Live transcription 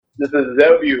This is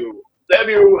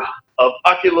Zebulv of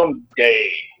Oculum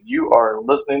Day. You are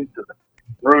listening to the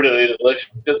Brutally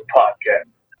Delicious podcast.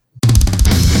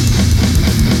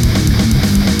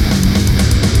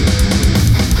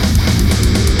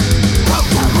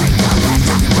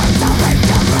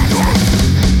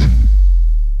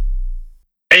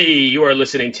 Hey, you are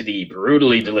listening to the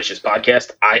Brutally Delicious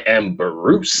podcast. I am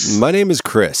Bruce. My name is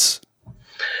Chris.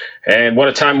 And what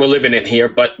a time we're living in here,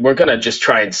 but we're going to just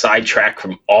try and sidetrack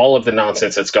from all of the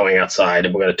nonsense that's going outside,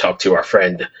 and we're going to talk to our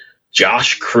friend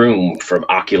Josh Kroom from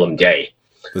Oculum Day.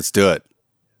 Let's do it.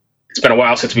 It's been a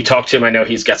while since we talked to him. I know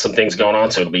he's got some things going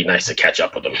on, so it'll be nice to catch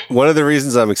up with him. One of the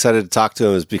reasons I'm excited to talk to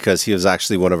him is because he was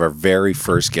actually one of our very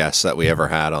first guests that we ever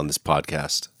had on this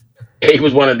podcast. He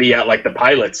was one of the the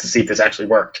pilots to see if this actually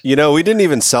worked. You know, we didn't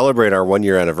even celebrate our 1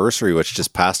 year anniversary, which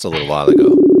just passed a little while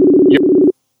ago.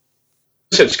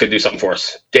 This could do something for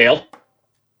us. Dale?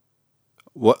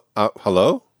 What?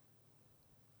 Hello?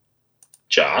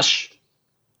 Josh?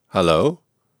 Hello?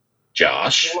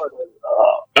 Josh?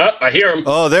 I hear him.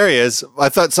 Oh, there he is. I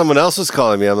thought someone else was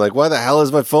calling me. I'm like, why the hell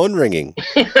is my phone ringing?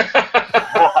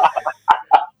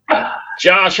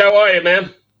 Josh, how are you,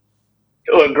 man?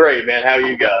 Doing great, man. How are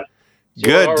you guys?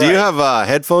 Good. All Do you right. have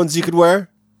headphones you could wear?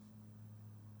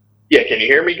 Yeah, can you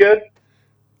hear me good?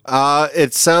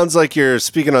 It sounds like you're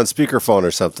speaking on speakerphone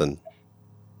or something.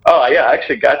 Oh, yeah, I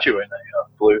actually got you in a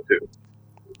Bluetooth.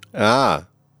 Ah.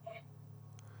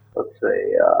 Let's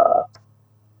see.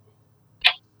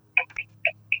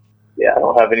 Yeah, I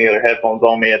don't have any other headphones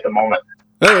on me at the moment.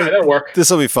 Yeah, that'll work.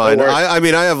 This will be fine. That'll work. I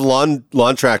mean, I have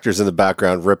lawn tractors in the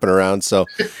background ripping around, so.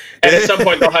 And at some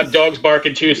point, they'll have dogs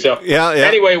barking too. So, Yeah.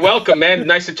 Anyway, welcome, man.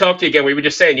 Nice to talk to you again. We were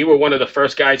just saying you were one of the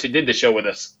first guys who did the show with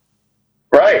us.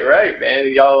 Right,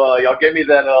 man. Y'all gave me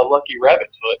that lucky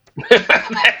rabbit's foot.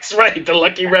 That's right, the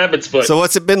lucky rabbit's foot. So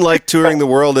what's it been like touring the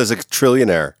world as a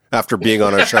trillionaire after being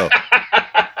on our show?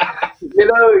 You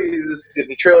know,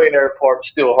 the trillionaire part's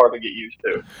still hard to get used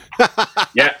to.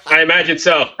 Yeah, I imagine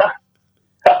so.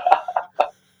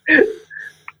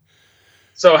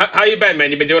 So, how you been,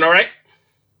 man? You been doing all right?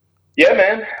 Yeah,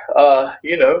 man.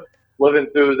 You know, living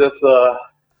through this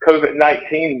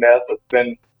COVID-19 mess that's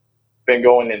been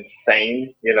going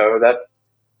insane. You know, that's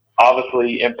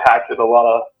obviously impacted a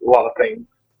lot of things.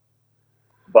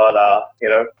 But you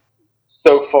know,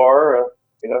 so far,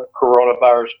 you know,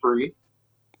 coronavirus free.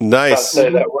 Nice. Say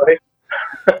it that way.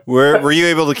 Were you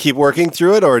able to keep working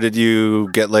through it, or did you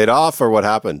get laid off, or what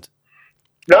happened?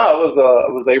 No, I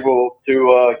was able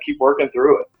to keep working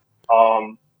through it.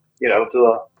 You know, it's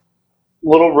a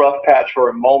little rough patch for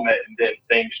a moment, and then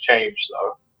things changed,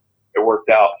 so it worked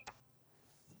out.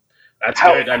 That's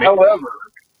good. I mean,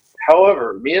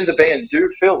 however, me and the band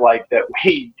do feel like that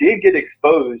we did get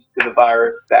exposed to the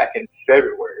virus back in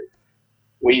February.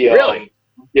 We really?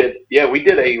 We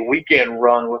did a weekend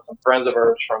run with some friends of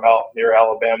ours from out near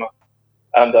Alabama,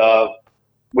 and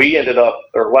we ended up.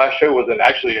 Our last show was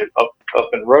actually up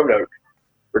in Roanoke,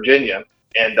 Virginia,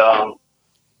 and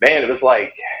man, it was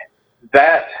like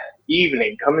that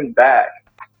evening coming back.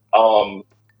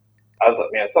 I was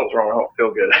like, man, something's wrong. I don't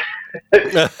feel good.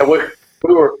 And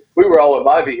we were all in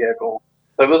my vehicle,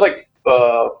 so it was like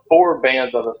 4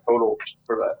 bands of us total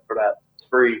for that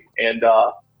spree, and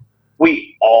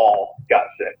we all got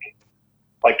sick,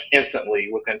 like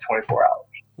instantly within 24 hours.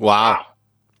 Wow.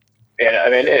 And I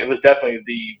mean, it was definitely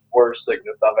the worst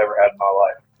sickness I've ever had in my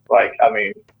life. Like, I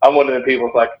mean, I'm one of the people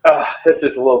that's like, it's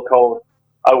just a little cold.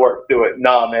 I worked through it.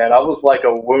 Nah, man, I was like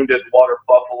a wounded water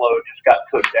buffalo, just got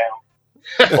took down.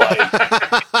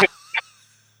 Like,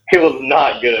 it was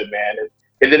not good, man.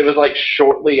 And then it was like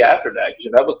shortly after that,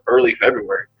 because that was early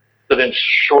February. So then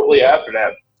shortly after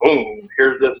that, boom,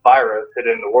 here's this virus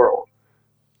hitting the world.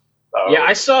 So, yeah,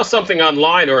 I saw something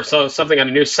online or saw something on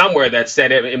the news somewhere that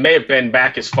said it may have been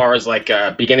back as far as like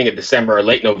beginning of December or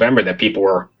late November that people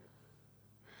were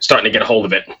starting to get a hold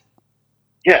of it.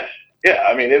 Yeah.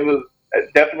 I mean, it was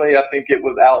definitely, I think it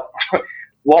was out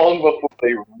long before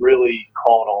they really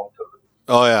caught on to it.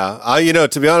 Oh yeah. You know,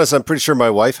 to be honest, I'm pretty sure my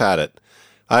wife had it.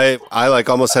 I like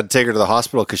almost had to take her to the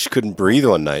hospital because she couldn't breathe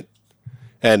one night,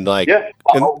 and like my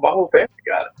whole family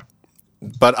got it.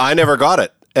 But I never got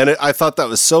it, and I thought that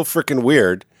was so freaking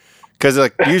weird because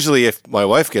like usually if my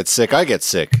wife gets sick, I get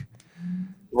sick.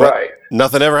 But right.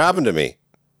 Nothing ever happened to me.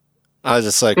 I was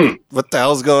just like, what the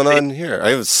hell's going on here?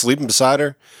 I was sleeping beside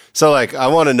her. So, like, I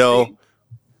want to know.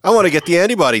 I want to get the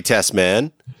antibody test,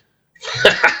 man.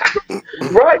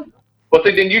 Right. Well,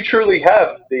 so then you truly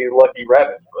have the lucky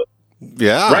rabbit foot.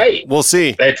 Yeah. Right. We'll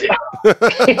see. That's it.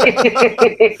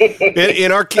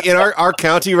 in our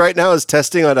county right now is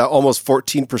testing at an almost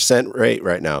 14% rate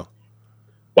right now.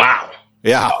 Wow.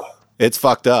 Yeah. It's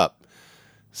fucked up.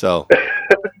 So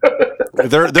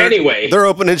they're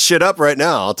opening shit up right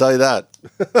now. I'll tell you that.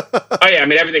 Oh yeah, I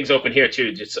mean everything's open here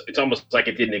too. Just it's almost like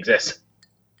it didn't exist.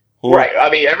 Right. I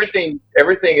mean everything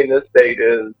in this state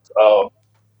is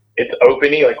it's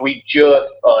opening. Like we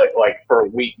just like for a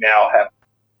week now have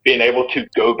been able to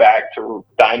go back to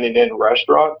dining in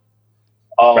restaurants.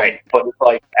 Right. But it's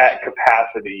like at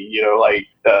capacity, you know, like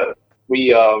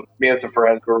me and some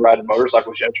friends were riding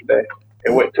motorcycles yesterday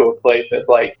and went to a place that's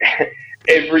like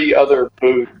every other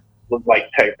booth was like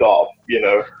taped off, you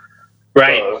know.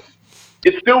 Right.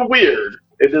 It's still weird.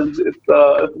 It's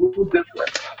a little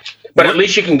different. But at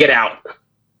least you can get out.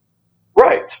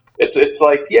 Right. It's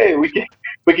like, yay, we can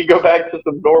go back to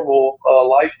some normal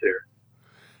life here.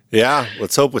 Yeah,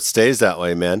 let's hope it stays that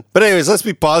way, man. But anyways, let's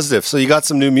be positive. So you got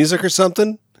some new music or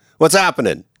something? What's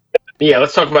happening? Yeah,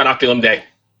 let's talk about Oculum Day.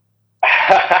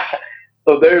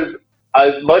 So there's,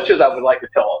 as much as I would like to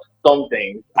tell some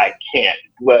things, I can't.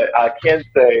 But I can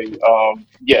say,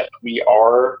 yes, we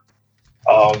are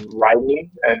writing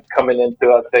and coming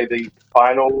into, I'd say, the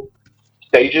final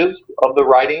stages of the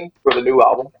writing for the new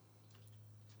album.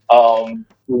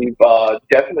 We've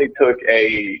definitely took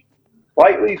a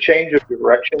slightly change of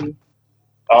direction.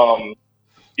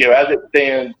 You know, as it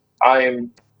stands, I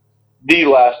am the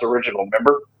last original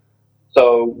member.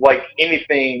 So, like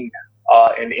anything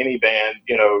in any band,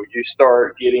 you know, you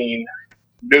start getting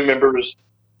new members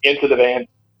into the band.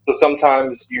 So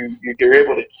sometimes you're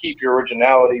able to keep your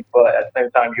originality, but at the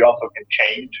same time, you also can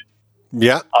change.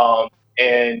 Yeah.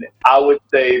 And I would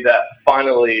say that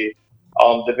finally,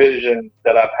 the vision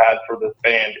that I've had for this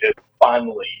band is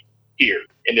finally here,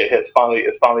 and it's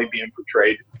finally being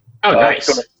portrayed. Oh, nice.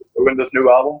 In this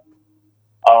new album,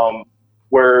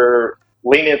 we're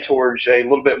leaning towards a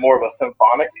little bit more of a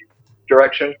symphonic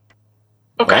direction.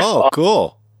 Okay. Oh,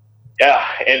 cool. Yeah,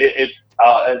 and it's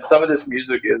and some of this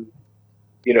music is,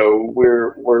 you know,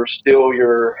 we're still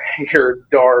your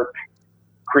dark,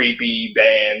 creepy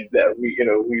band that we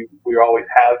always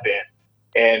have been,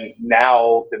 and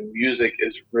now the music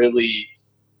is really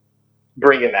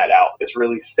bringing that out. It's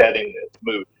really setting this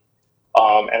mood,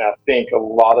 and I think a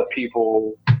lot of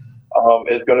people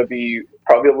is going to be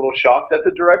probably a little shocked at the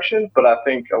direction, but I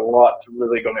think a lot's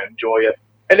really going to enjoy it.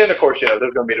 And then of course, you know,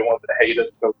 there's going to be the ones that hate us,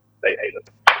 so they hate us,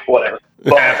 whatever.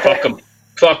 But,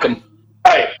 fuck them.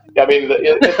 Hey, I mean,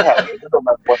 it's happening. It doesn't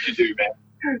matter what you do, man.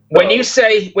 When you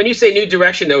say new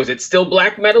direction, though, is it still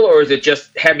black metal, or is it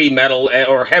just heavy metal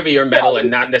or heavier metal,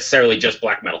 and not necessarily just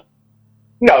black metal?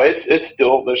 No, there's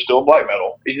still black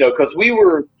metal. You know, because we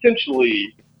were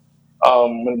essentially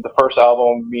in the first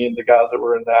album, me and the guys that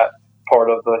were in that part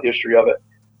of the history of it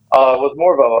was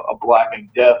more of a black and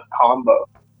death combo.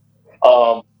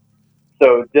 So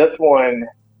this one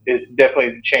is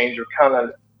definitely the change, or kind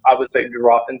of, I would say,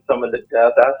 dropping some of the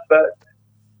death aspect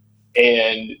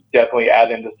and definitely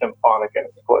adding the symphonic in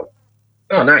its place.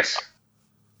 Oh, nice.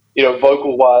 You know,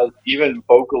 vocal-wise, even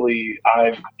vocally,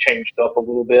 I've changed up a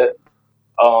little bit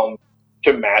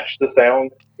to match the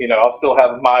sound. You know, I'll still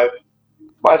have my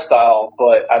style,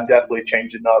 but I'm definitely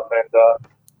changing up. And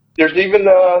there's even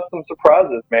some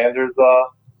surprises, man.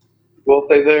 We'll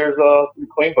say there's some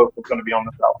clean vocals going to be on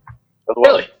this album as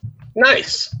well. Really?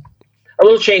 Nice. A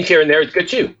little change here and there is good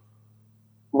too.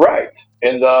 Right.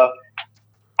 And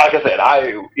like I said,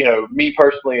 me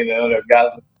personally and the other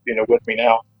guys, you know, with me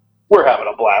now, we're having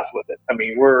a blast with it. I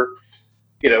mean, we're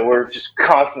just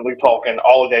constantly talking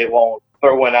all day long,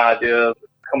 throwing ideas,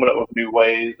 coming up with new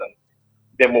ways. And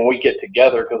then when we get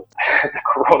together, because the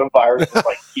coronavirus is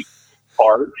like keep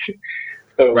apart.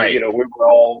 So, right. You know, we were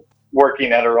all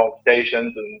working at our own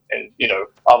stations and you know,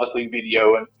 obviously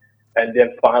video. And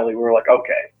then finally we were like,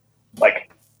 okay, like,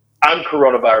 I'm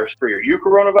coronavirus free. Are you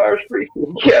coronavirus free?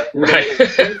 Yes.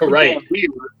 Right. Right.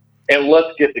 And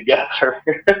let's get together.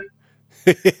 Yeah.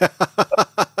 You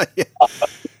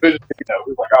know,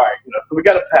 we're like, all right, you know, so we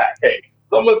got to pack. Hey,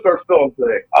 some of us are feeling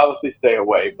sick. Obviously, stay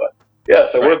away. But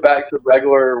yeah, so we're back to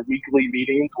regular weekly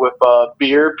meetings with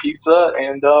beer, pizza,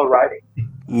 and writing.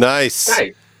 Nice.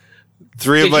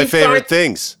 Three of my favorite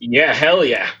things. Yeah, hell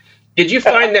yeah. Did you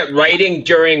find that writing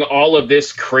during all of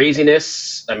this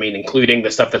craziness, I mean, including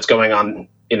the stuff that's going on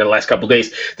in the last couple of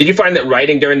days, did you find that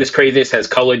writing during this craziness has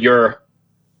colored your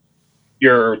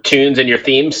tunes and your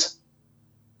themes?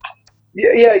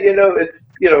 Yeah, you know, it's,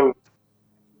 you know,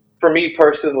 for me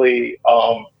personally,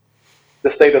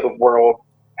 the state of the world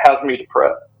has me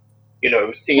depressed. You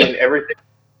know, seeing everything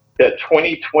that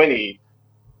 2020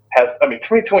 has, I mean,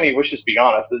 2020, let's just be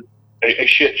honest, is a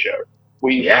shit show.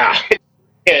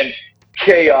 And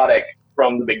chaotic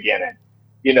from the beginning,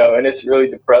 you know, and it's really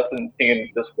depressing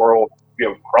seeing this world, you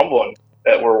know, crumbling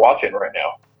that we're watching right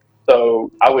now.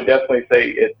 So I would definitely say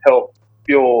it's helped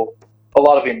fuel a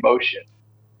lot of emotion,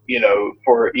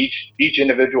 for each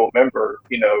individual member.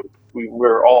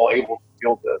 We're all able to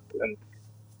feel this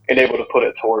and able to put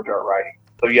it towards our writing.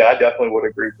 So yeah, I definitely would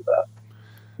agree with that.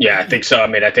 Yeah, I think so. I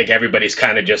mean, I think everybody's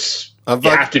kind of just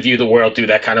have to view the world through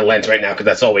that kind of lens right now because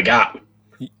that's all we got.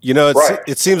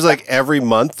 It seems like every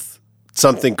month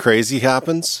something crazy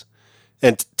happens.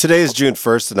 And today is June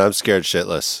 1st, and I'm scared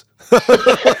shitless.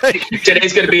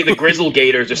 Today's going to be the Grizzle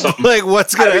Gators or something. Like,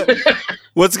 what's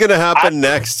gonna happen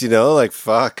next?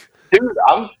 Fuck. Dude,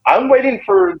 I'm waiting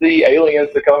for the aliens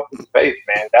to come from space,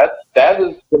 man. That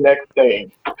is the next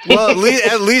thing. Well,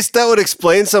 at least that would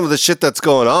explain some of the shit that's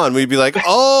going on. We'd be like,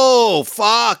 oh,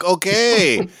 fuck,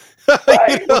 okay.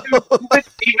 Right.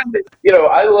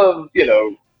 I love,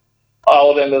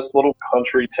 out in this little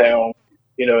country town,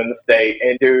 in the state.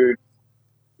 And, dude,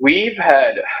 we've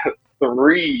had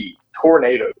 3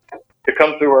 tornadoes to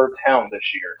come through our town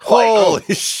this year.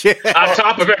 Holy shit. On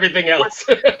top of everything else.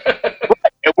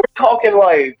 And we're talking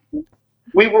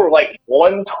we were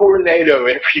one tornado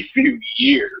every few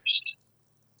years.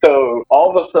 So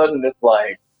all of a sudden it's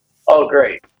oh,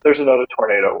 great, there's another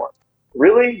tornado one.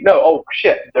 Really? No. Oh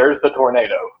shit, there's the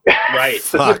tornado. Right.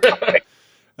 Fuck.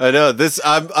 I know this.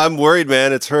 I'm worried,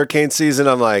 man. It's hurricane season.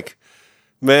 I'm like,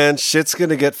 man, shit's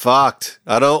gonna get fucked.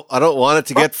 I don't want it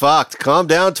to get fucked. Calm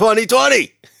down,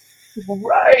 2020.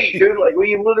 Right, dude.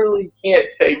 We literally can't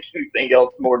take anything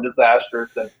else more disastrous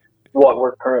than what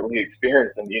we're currently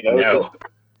experiencing. No.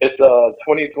 It's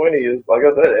 2020 is, like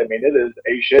I said. I mean, it is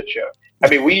a shit show. I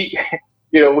mean, we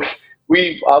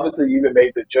obviously even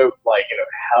made the joke,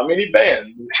 how many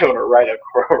bands are going to write a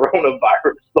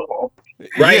coronavirus song?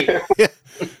 Right.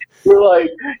 We're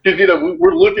because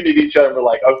we're looking at each other and we're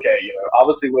like, okay,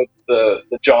 obviously with the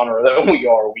genre that we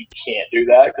are, we can't do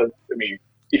that because I mean,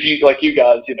 if you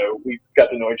guys, we've got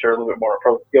to know each other a little bit more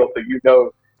approach skill,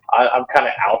 so I'm kind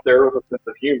of out there with a sense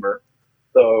of humor.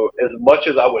 So as much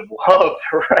as I would love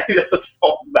to write a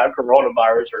song about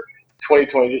coronavirus or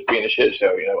 2020 just being a shit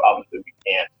show, obviously we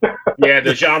can't. Yeah,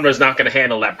 the genre's not going to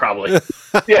handle that probably.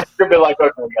 Yeah, it's going to be okay,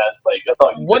 guys, that's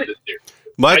all you just do.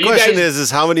 My question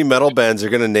is how many metal bands are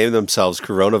going to name themselves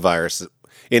coronavirus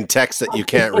in text that you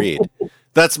can't read?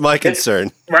 That's my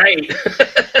concern. Right.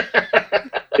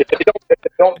 If they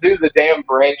don't do the damn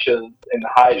branches and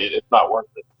hide it, it's not worth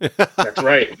it. That's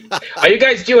right. Are you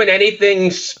guys doing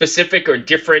anything specific or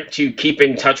different to keep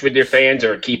in touch with your fans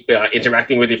or keep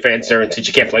interacting with your fans since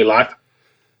you can't play live?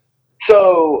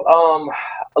 So,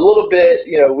 a little bit,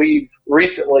 we've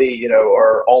recently,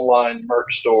 our online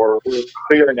merch store, we're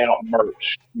clearing out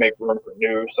merch to make room for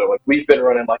new. So, we've been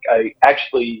running,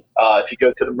 if you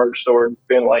go to the merch store and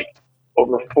spend,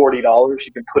 over $40,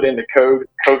 you can put in the code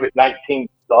COVID-19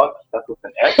 sucks. That's with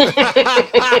an X.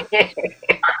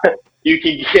 You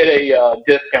can get a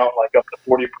discount up to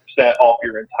 40% off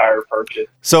your entire purchase.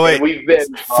 So wait, we've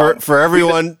been for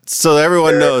everyone, so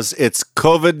everyone knows it's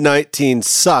COVID-19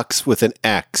 sucks with an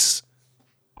X.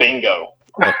 Bingo.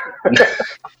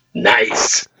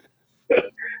 Nice.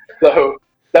 So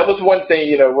that was one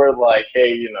thing. We're like,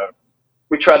 hey,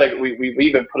 we try to. We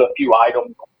even put a few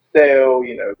items on sale.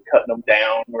 Cutting them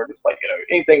down. We're just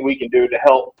anything we can do to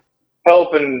help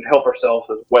ourselves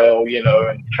as well,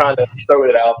 and trying to throw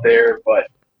it out there. But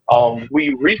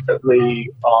we recently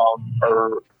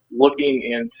are looking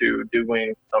into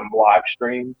doing some live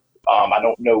streams. I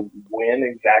don't know when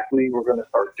exactly we're going to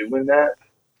start doing that,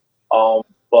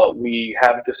 but we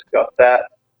have discussed that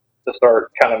to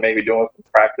start kind of maybe doing some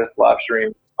practice live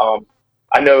streams.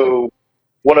 I know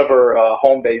one of our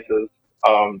home bases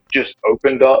just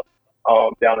opened up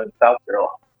down in South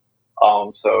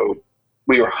Carolina. So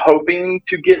we were hoping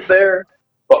to get there,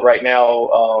 but right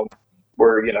now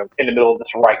we're in the middle of this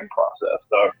writing process.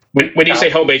 So when you say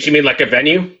home base, you mean like a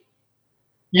venue?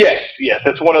 Yes.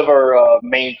 It's one of our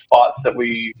main spots that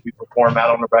we perform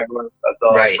out on the regular.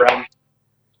 That's right. Brown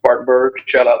Spartanburg.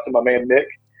 Shout out to my man Nick.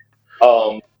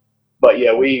 But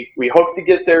yeah, we hope to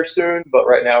get there soon, but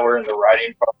right now we're in the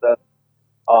writing process.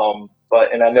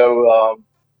 And I know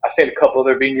I've seen a couple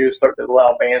other venues start to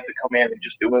allow bands to come in and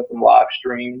just doing some live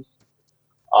streams.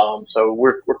 So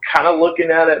we're kind of looking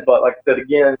at it, but like I said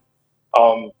again,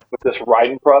 with this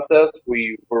writing process,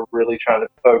 we're really trying to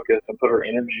focus and put our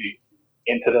energy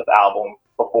into this album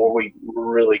before we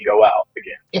really go out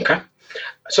again. Okay.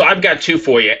 So I've got 2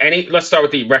 for you. Let's start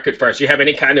with the record first. You have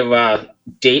any kind of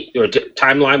date or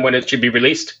timeline when it should be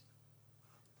released?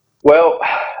 Well,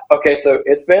 okay, so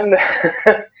it's been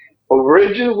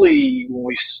originally when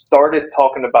we started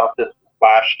talking about this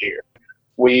last year,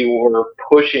 we were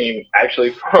pushing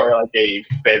actually for like a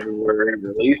February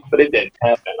release, but it didn't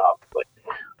happen, obviously.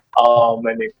 And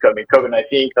then, I mean,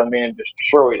 COVID-19 come in,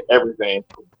 destroyed everything.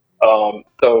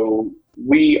 So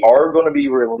we are going to be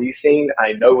releasing,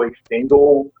 I know, a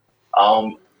single.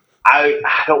 I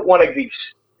don't want to be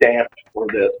stamped for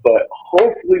this, but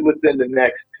hopefully within the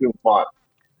next 2 months,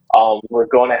 we're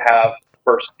going to have the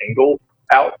first single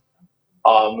out.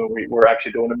 We're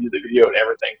actually doing a music video and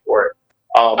everything for it.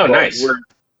 Oh, nice.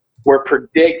 We're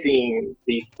predicting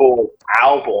the full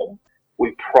album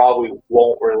we probably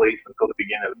won't release until the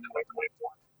beginning of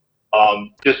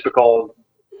 2021. Just because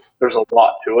there's a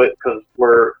lot to it, because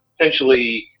we're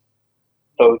essentially,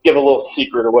 so give a little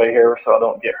secret away here so I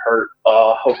don't get hurt.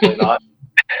 Hopefully not.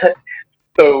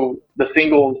 So the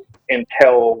singles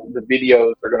until the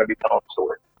videos are going to be telling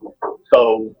story.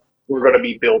 So we're going to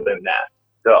be building that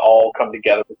to all come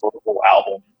together for the full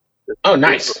album. Oh,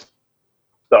 nice.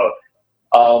 So,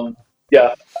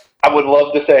 yeah, I would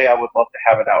love to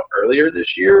have it out earlier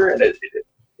this year, and there's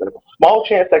a small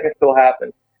chance that can still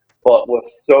happen. But with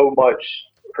so much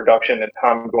production and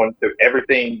time going through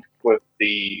everything with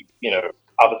the,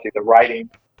 obviously the writing,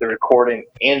 the recording,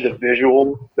 and the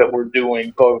visuals that we're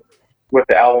doing both with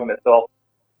the album itself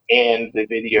and the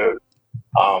videos,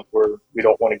 we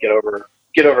don't want to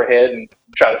get overhead and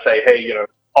try to say, hey,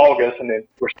 August, and then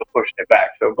we're still pushing it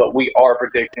back. So, but we are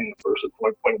predicting the first of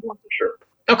 2021 for sure.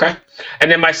 Okay. And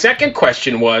then my second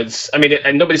question was, I mean,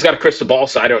 and nobody's got a crystal ball,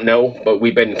 so I don't know, but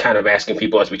we've been kind of asking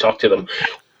people as we talk to them,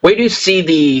 where do you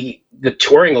see the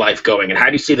touring life going, and how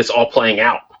do you see this all playing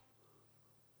out?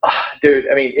 Dude,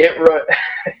 I mean,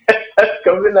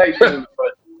 COVID-19,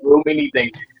 but so many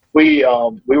things. We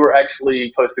were actually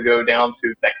supposed to go down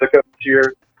to Mexico this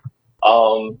year,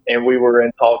 and we were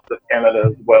in talks with Canada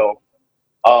as well.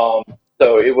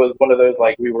 So it was one of those,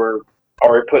 like, we were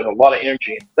already putting a lot of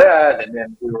energy into that, and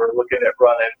then we were looking at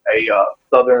running a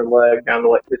southern leg down to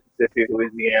like Mississippi,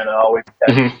 Louisiana, always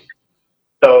Texas. Mm-hmm.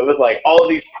 So it was like all of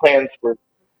these plans were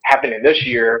happening this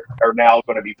year are now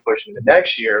going to be pushed into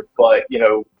next year. But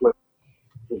with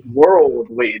the world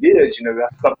the way it is,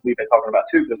 that's something we've been talking about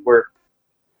too, because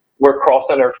we're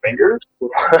crossing our fingers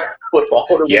with all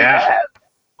that we have,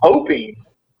 hoping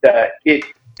that it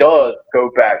does go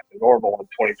back to normal in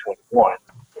 2021.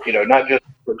 Not just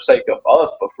for the sake of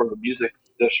us, but for the music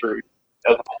industry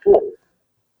as a whole.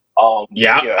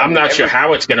 I'm not sure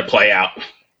how it's going to play out.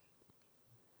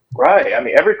 Right. I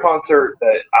mean, every concert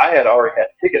that I had already had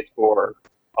tickets for,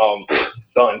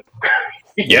 done.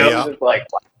 It's like,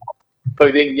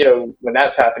 so then, when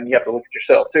that's happened, you have to look at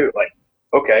yourself too. Like,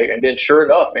 okay. And then sure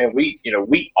enough, man, we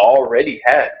already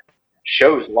had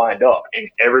shows lined up, and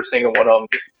every single one of them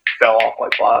just fell off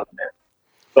like flies, man.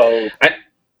 So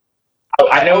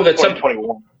I know that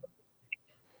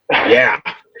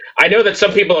I know that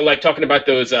some people are like talking about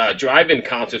those drive-in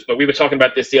concerts, but we were talking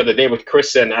about this the other day with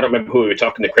Chris, and I don't remember who we were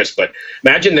talking to, Chris, but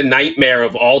imagine the nightmare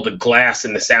of all the glass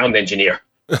and the sound engineer.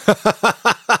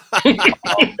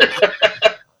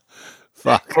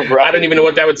 Fuck. I don't even know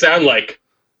what that would sound like.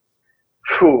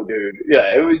 Cool, dude.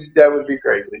 Yeah, that would be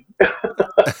crazy.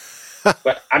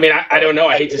 But I mean, I don't know.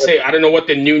 I hate to say it. I don't know what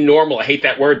the new normal, I hate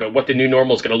that word, but what the new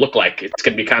normal is going to look like. It's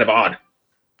going to be kind of odd.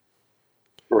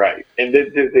 Right. And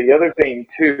the other thing,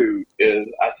 too, is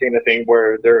I've seen a thing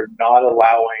where they're not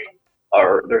allowing,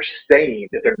 or they're saying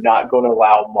that they're not going to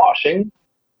allow moshing.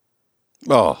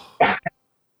 Oh.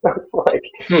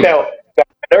 Now,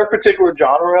 their particular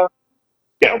genre,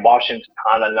 moshing's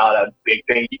kind of not a big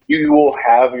thing. You will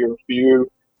have your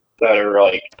few that are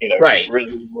like,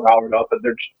 really riled up, and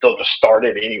they'll just start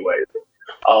it anyways.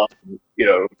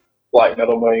 Black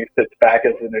metal money sits back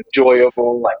as an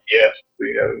enjoyable, like, yes,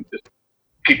 just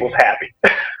people's happy.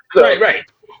 So, right.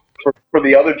 For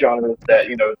the other genres that,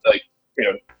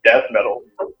 death metal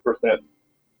percent,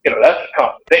 that's a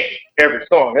constant thing. Every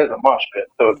song is a mosh pit.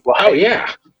 So it's like, oh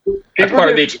yeah. That's part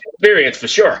of the experience for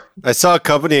sure. I saw a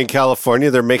company in California,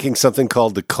 they're making something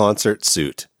called the concert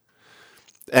suit.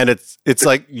 And it's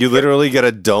like you literally get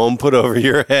a dome put over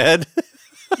your head.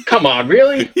 Come on,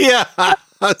 really? Yeah,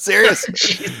 I'm serious.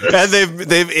 And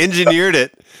they've engineered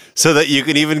it so that you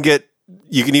can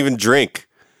even drink.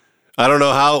 I don't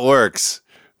know how it works,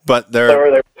 but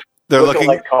they're looking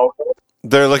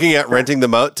at renting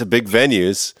them out to big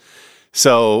venues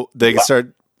so they can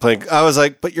start playing. I was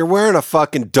like, but you're wearing a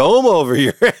fucking dome over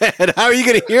your head. How are you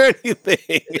going to hear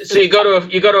anything? So you go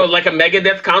to like a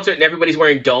Megadeth concert and everybody's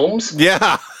wearing domes?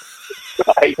 Yeah.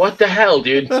 Right. What the hell,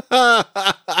 dude?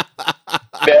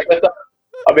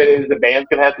 I mean, is the band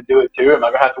going to have to do it too? Am I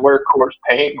going to have to wear coarse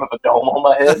paint with a dome on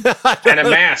my head? And a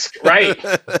mask, right?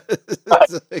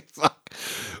 Like, fuck.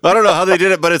 I don't know how they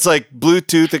did it, but it's like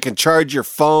Bluetooth. It can charge your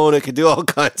phone. It can do all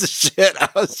kinds of shit. I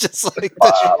was just like,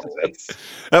 Wow.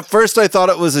 at first I thought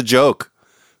it was a joke,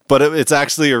 but it's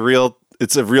actually a real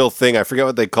thing. I forget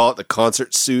what they call it, the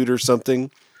concert suit or something.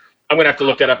 I'm going to have to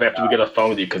look that up after we get off the phone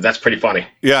with you because that's pretty funny.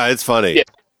 Yeah, it's funny. Yeah.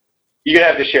 You're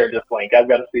going to have to share this link. I've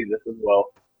got to see this as well.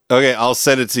 Okay, I'll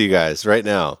send it to you guys right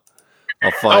now.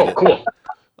 I'll find it. Oh, cool.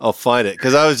 I'll find it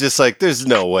because I was just like, there's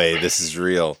no way this is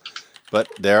real. But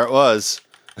there it was.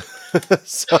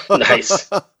 So, Nice.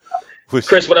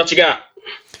 Chris, what else you got?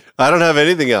 I don't have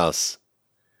anything else.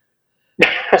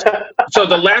 So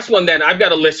the last one then, I've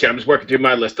got a list here. I'm just working through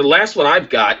my list. The last one I've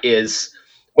got is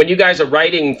when you guys are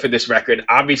writing for this record,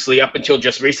 obviously up until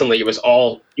just recently, it was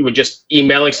all, you were just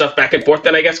emailing stuff back and forth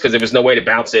then, I guess, because there was no way to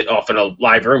bounce it off in a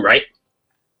live room, right?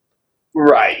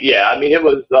 Right, yeah. I mean, it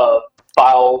was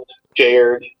files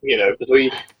shared, because we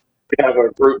have a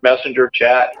group messenger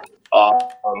chat,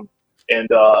 and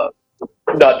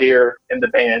Nadir in the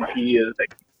band, he is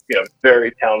a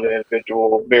very talented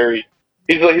individual.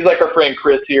 He's like our friend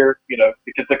Chris here. If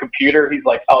it's a computer, he's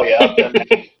like, oh yeah.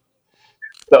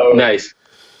 So Nice.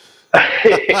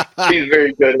 he's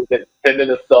very good at sending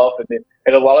us stuff,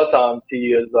 and a lot of times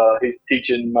he's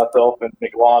teaching myself and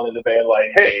McLawn in the band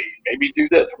like, hey, maybe do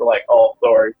this. We're like, oh,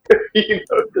 sorry, he's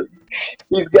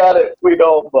got it. We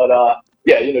don't, but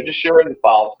yeah, just sharing the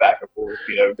files back and forth.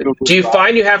 Do you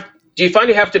find you have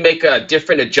to make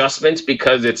different adjustments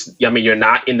because you're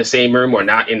not in the same room or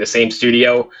not in the same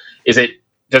studio? Does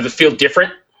it feel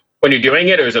different when you're doing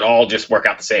it, or does it all just work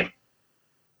out the same?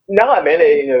 No, I mean,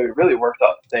 it really works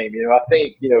out the same. I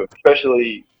think,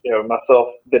 especially,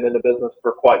 myself, been in the business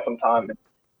for quite some time, and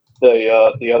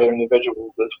the other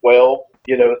individuals as well,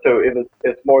 so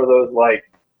it's more of those, like,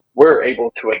 we're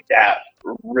able to adapt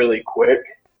really quick,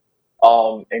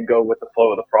 and go with the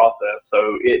flow of the process.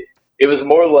 So it was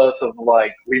more or less of,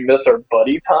 like, we miss our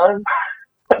buddy time.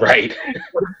 Right.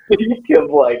 Of,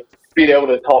 like, being able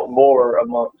to talk more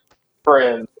amongst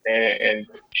friends and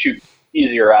shoot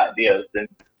easier ideas than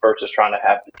versus trying to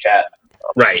have the chat.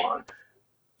 Right.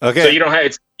 Okay. So you don't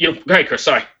have go ahead, Chris.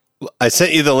 Sorry. I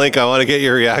sent you the link. I want to get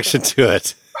your reaction to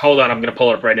it. Hold on, I'm going to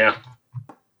pull it up right now.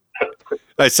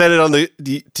 I sent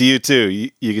it to you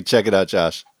too. You can check it out,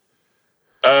 Josh.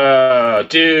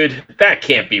 Dude, that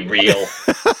can't be real.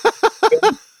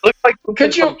 Looks like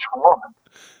Could you?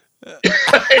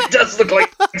 It does look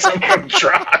like some from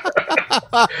Tron.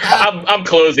 I'm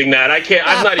closing that. I can't.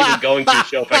 I'm not even going to the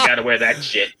show if I got to wear that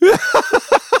shit.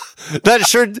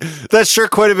 That's sure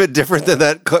quite a bit different than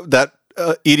that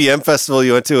EDM festival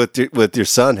you went to with your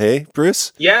son. Hey,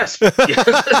 Bruce. Yes.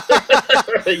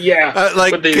 Yeah.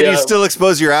 Can you still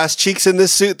expose your ass cheeks in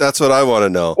this suit? That's what I want to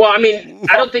know. Well, I mean,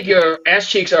 I don't think your ass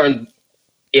cheeks are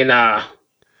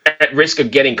at risk of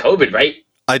getting COVID, right?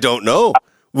 I don't know.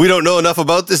 We don't know enough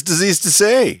about this disease to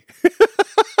say.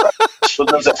 So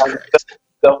does it have a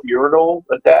self-urinal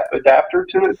adapter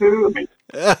to it too? I mean,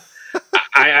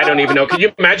 I don't even know. Could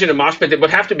you imagine a mosh pit that would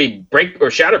have to be break or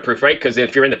shatterproof, right? Because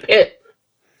if you're in the pit,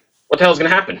 what the hell is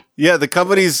going to happen? Yeah, the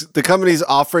company's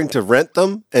offering to rent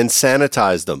them and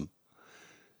sanitize them.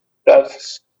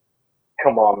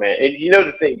 Come on, man. And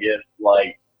the thing is,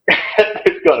 like,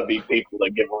 there's going to be people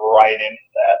that get right into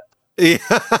that. Yeah.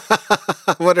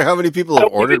 I wonder how many people have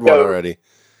ordered one already.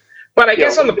 But I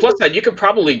guess on the plus side, you could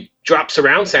probably drop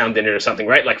surround sound in it or something,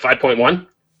 right? Like 5.1.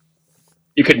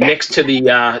 You could mix to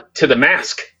the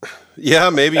mask. Yeah,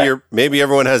 maybe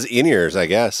everyone has in-ears, I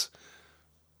guess.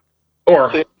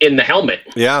 Or in the helmet.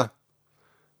 Yeah.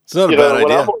 It's not a bad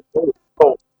idea.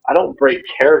 I don't break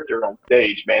character on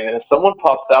stage, man. And if someone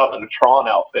pops out in a Tron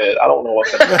outfit, I don't know what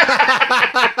that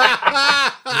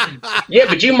Yeah,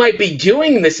 but you might be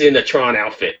doing this in a Tron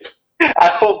outfit.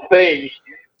 I don't think.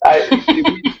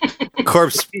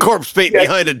 Corpse paint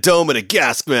behind a dome and a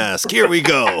gas mask. Here we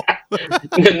go.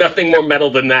 Nothing more metal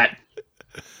than that.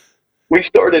 We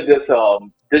started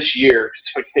this year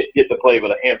to get to play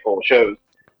with a handful of shows,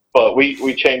 but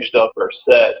we changed up our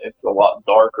set. It's a lot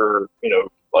darker.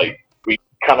 Like we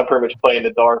kind of pretty much play in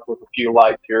the dark with a few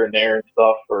lights here and there and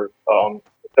stuff for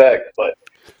effects. But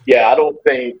yeah, I don't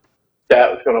think that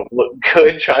was going to look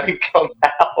good trying to come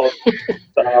out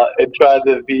and try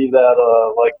to be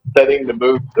that like setting the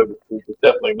mood. So it's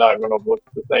definitely not going to look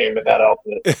the same in that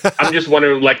outfit. I'm just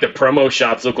wondering like the promo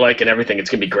shots look like and everything. It's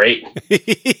going to be great.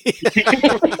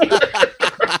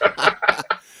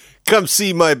 Come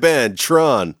see my band,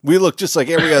 Tron. We look just like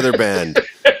every other band.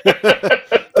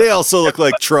 They also look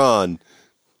like Tron.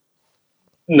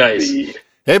 Nice.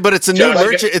 Hey, but it's a new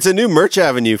merch. It's a new merch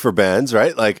avenue for bands,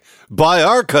 right? Like, buy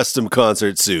our custom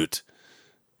concert suit.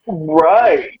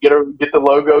 Right. Get the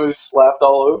logos slapped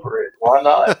all over it. Why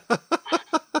not?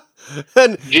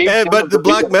 But the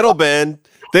black metal band,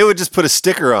 they would just put a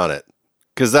sticker on it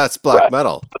because that's black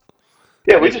metal.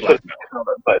 Yeah, we just put a sticker on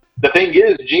it. But the thing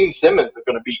is, Gene Simmons is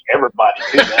going to beat everybody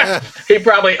too, man. He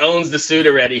probably owns the suit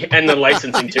already and the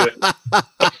licensing to it.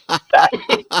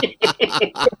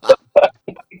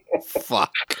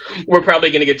 Fuck. We're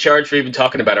probably going to get charged for even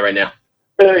talking about it right now.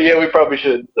 Yeah, we probably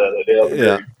should have said it.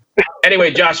 Yeah.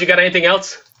 Anyway, Josh, you got anything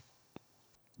else?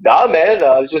 Nah, man.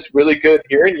 It's just really good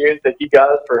hearing you, and thank you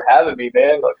guys for having me,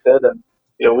 man. Like I said, and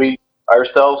we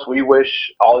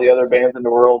wish all the other bands in the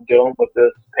world dealing with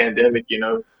this pandemic.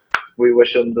 We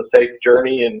wish them the safe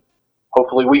journey, and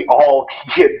hopefully, we all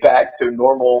can get back to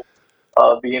normal,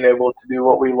 being able to do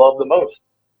what we love the most.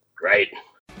 Right.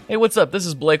 Hey, what's up? This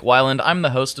is Blake Weiland. I'm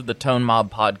the host of the Tone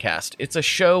Mob Podcast. It's a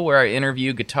show where I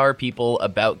interview guitar people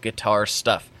about guitar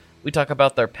stuff. We talk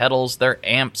about their pedals, their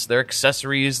amps, their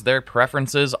accessories, their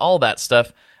preferences, all that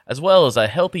stuff, as well as a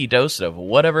healthy dose of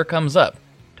whatever comes up.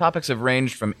 Topics have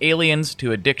ranged from aliens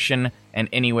to addiction and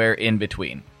anywhere in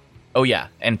between. Oh yeah,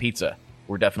 and pizza.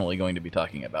 We're definitely going to be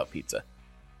talking about pizza.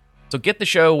 So get the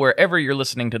show wherever you're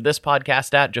listening to this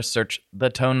podcast at. Just search The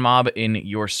Tone Mob in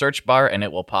your search bar and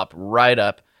it will pop right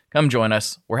up. Come join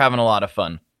us. We're having a lot of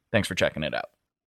fun. Thanks for checking it out.